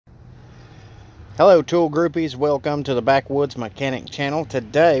Hello tool groupies, welcome to the Backwoods Mechanic channel.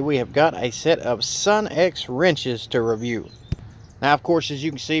 Today we have got a set of Sunex wrenches to review. Now of course, as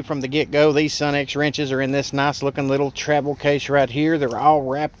you can see from the get-go, these Sunex wrenches are in this nice looking little travel case right here. They're all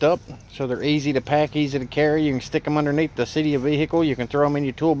wrapped up, so they're easy to pack, easy to carry. You can stick them underneath the seat of your vehicle, you can throw them in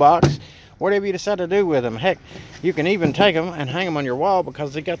your toolbox, whatever you decide to do with them. Heck, you can even take them and hang them on your wall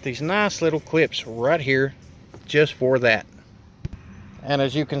because they got these nice little clips right here just for that. And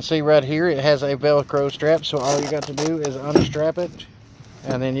as you can see right here, it has a Velcro strap, so all you got to do is unstrap it,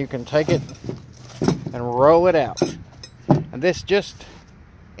 and then you can take it and roll it out. And this just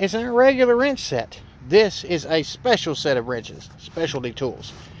isn't a regular wrench set. This is a special set of wrenches, specialty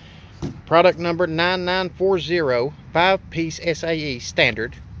tools. Product number 9940, 5-piece SAE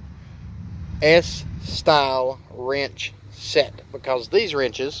standard S-style wrench set, because these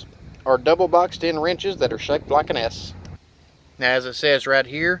wrenches are double boxed in wrenches that are shaped like an S. Now, as it says right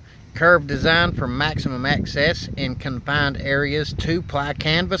here, curved design for maximum access in confined areas, 2-ply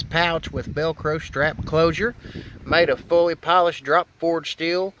canvas pouch with Velcro strap closure, made of fully polished drop forged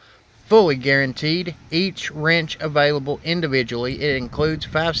steel, fully guaranteed. Each wrench available individually. It includes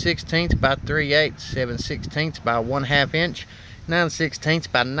 5/16 by 3/8, 7/16 by 1/2 inch,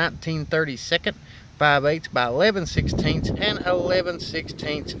 9/16 by 19/32, 5/8 by 11/16, and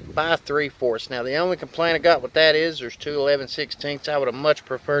 11/16 by 3/4. Now the only complaint I got with that is there's two 11/16. I would have much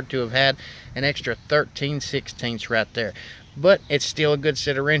preferred to have had an extra 13/16 right there. But it's still a good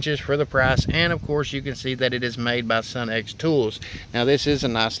set of wrenches for the price, and of course you can see that it is made by Sunex Tools. Now this is a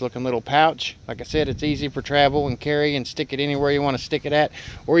nice looking little pouch. Like I said, it's easy for travel and carry, and stick it anywhere you want to stick it at,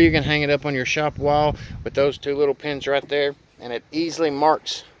 or you can hang it up on your shop wall with those two little pins right there, and it easily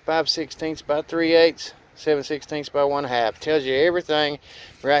marks 5/16 by 3/8, 7/16 by 1/2. Tells you everything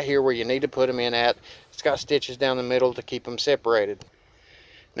right here where you need to put them in at. It's got stitches down the middle to keep them separated.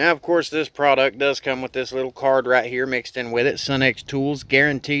 Now of course this product does come with this little card right here mixed in with it. Sunex Tools,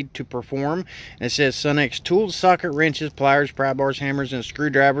 guaranteed to perform. And it says Sunex Tools, socket wrenches, pliers, pry bars, hammers, and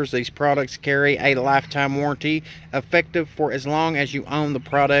screwdrivers. These products carry a lifetime warranty, effective for as long as you own the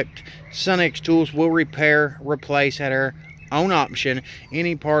product. Sunex Tools will repair, replace at our own option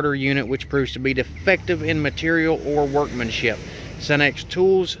any part or unit which proves to be defective in material or workmanship. Sunex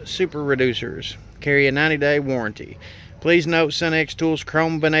Tools super reducers carry a 90-day warranty. Please note Sunex Tools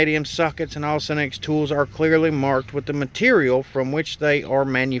chrome vanadium sockets and all Sunex tools are clearly marked with the material from which they are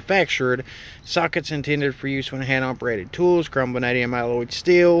manufactured. Sockets intended for use when hand operated tools, chrome vanadium alloyed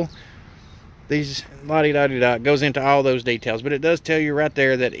steel. These la-di-da-di-da goes into all those details, but it does tell you right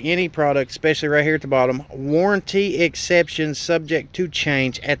there that any product, especially right here at the bottom, warranty exceptions subject to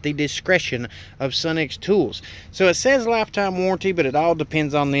change at the discretion of Sunex Tools. So it says lifetime warranty, but it all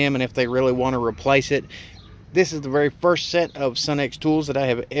depends on them and if they really want to replace it. This is the very first set of Sunex tools that I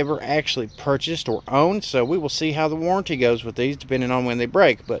have ever actually purchased or owned, so we will see how the warranty goes with these depending on when they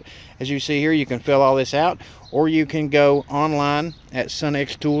break. But as you see here, you can fill all this out, or you can go online at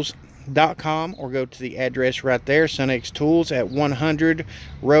sunextools.com or go to the address right there, Sunex Tools at 100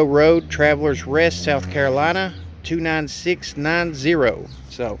 Row Road, Travelers Rest, South Carolina 29690.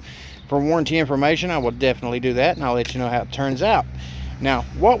 So for warranty information, I will definitely do that, and I'll let you know how it turns out. Now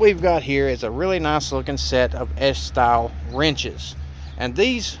what we've got here is a really nice looking set of S-style wrenches, and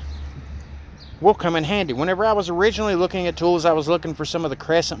these will come in handy. Whenever I was originally looking at tools, I was looking for some of the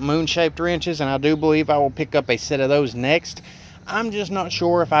Crescent moon-shaped wrenches, and I do believe I will pick up a set of those next. I'm just not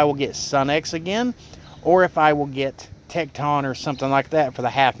sure if I will get Sunex again, or if I will get Tekton or something like that for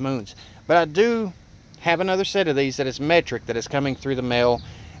the half moons. But I do have another set of these that is metric that is coming through the mail,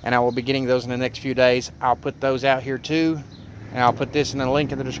 and I will be getting those in the next few days. I'll put those out here too, and I'll put this in the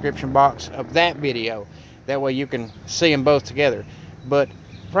link in the description box of that video. That way you can see them both together. But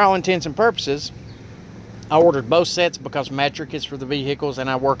for all intents and purposes, I ordered both sets because metric is for the vehicles, and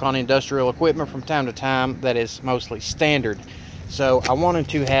I work on industrial equipment from time to time that is mostly standard. So I wanted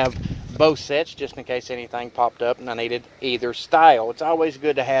to have both sets just in case anything popped up and I needed either style. It's always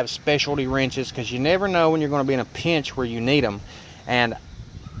good to have specialty wrenches because you never know when you're going to be in a pinch where you need them. And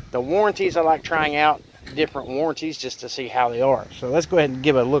the warranties, I like trying out different warranties just to see how they are. So let's go ahead and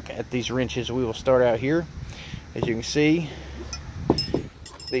give a look at these wrenches. We will start out here. As you can see,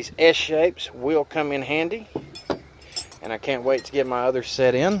 these S shapes will come in handy, and I can't wait to get my other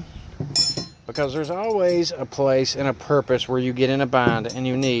set in, because there's always a place and a purpose where you get in a bind and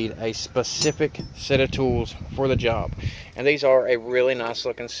you need a specific set of tools for the job. And these are a really nice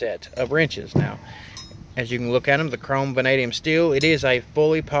looking set of wrenches. Now, as you can look at them, the chrome vanadium steel, it is a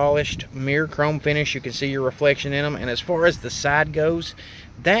fully polished mirror chrome finish. You can see your reflection in them, and as far as the side goes,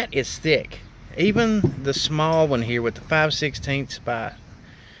 that is thick. Even the small one here with the 5/16 by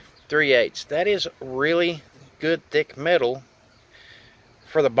 3/8. That is really good thick metal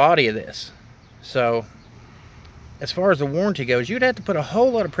for the body of this. So as far as the warranty goes, you'd have to put a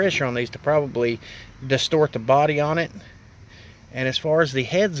whole lot of pressure on these to probably distort the body on it. And as far as the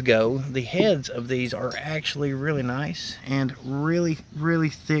heads go, the heads of these are actually really nice and really, really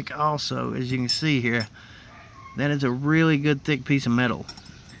thick also, as you can see here. That is a really good thick piece of metal.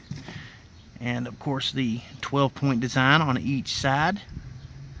 And of course the 12-point design on each side.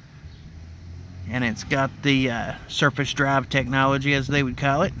 And it's got the surface drive technology, as they would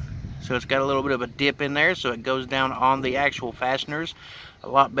call it. So it's got a little bit of a dip in there, so it goes down on the actual fasteners a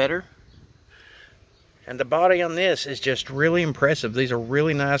lot better. And the body on this is just really impressive. These are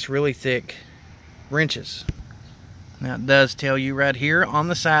really nice, really thick wrenches. Now it does tell you right here on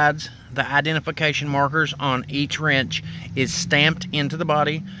the sides, the identification markers on each wrench is stamped into the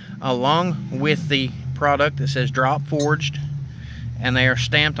body along with the product that says drop forged, and they are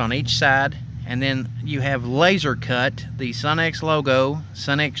stamped on each side. And then you have laser cut the Sunex logo,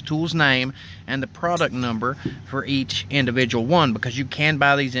 Sunex tool's name, and the product number for each individual one, because you can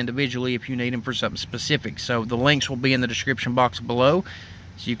buy these individually if you need them for something specific. So the links will be in the description box below.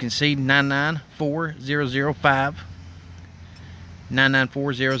 So you can see 994005,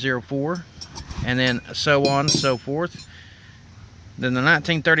 994004, and then so on and so forth. Then the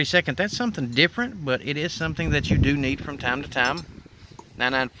 1932nd, that's something different, but it is something that you do need from time to time.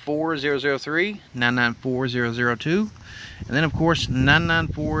 994003, 994002, and then of course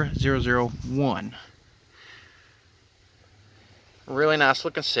 994001. Really nice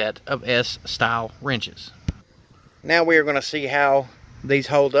looking set of S-style wrenches. Now we are going to see how these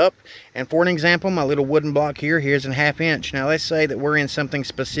hold up. And for an example, my little wooden block here's in 1/2 inch. Now let's say that we're in something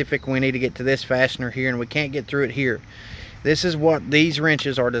specific. We need to get to this fastener here and we can't get through it here. This is what these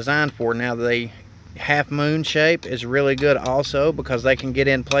wrenches are designed for. Now the half moon shape is really good also, because they can get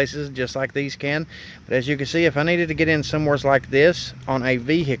in places just like these can. But as you can see, if I needed to get in somewhere like this on a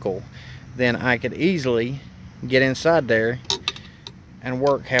vehicle, then I could easily get inside there and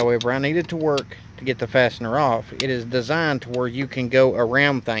work however I needed to work to get the fastener off. It is designed to where you can go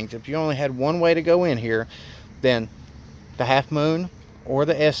around things. If you only had one way to go in here, then the half moon or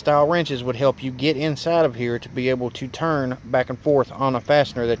the S-style wrenches would help you get inside of here to be able to turn back and forth on a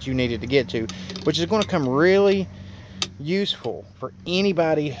fastener that you needed to get to, which is going to come really useful for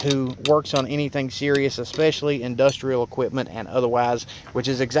anybody who works on anything serious, especially industrial equipment and otherwise, which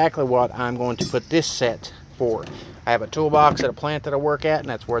is exactly what I'm going to put this set for. I have a toolbox at a plant that I work at, and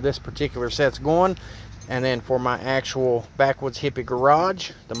that's where this particular set's going. And then for my actual backwoods hippie garage,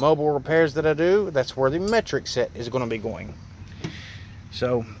 the mobile repairs that I do, that's where the metric set is going to be going.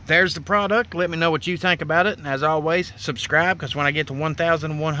 So there's the product. Let me know what you think about it. And as always, subscribe, because when I get to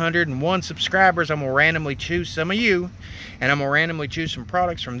 1,101 subscribers, I'm going to randomly choose some of you, and I'm going to randomly choose some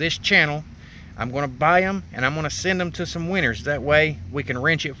products from this channel. I'm going to buy them, and I'm going to send them to some winners. That way we can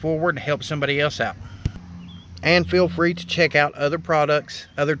wrench it forward and help somebody else out. And feel free to check out other products,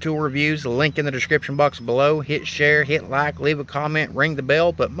 other tool reviews, the link in the description box below. Hit share, hit like, leave a comment, ring the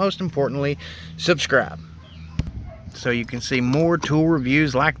bell, but most importantly, subscribe, so you can see more tool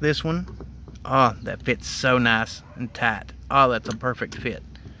reviews like this one. Oh, that fits so nice and tight. Oh, that's a perfect fit.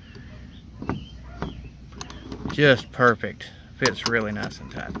 Just perfect. Fits really nice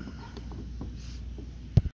and tight.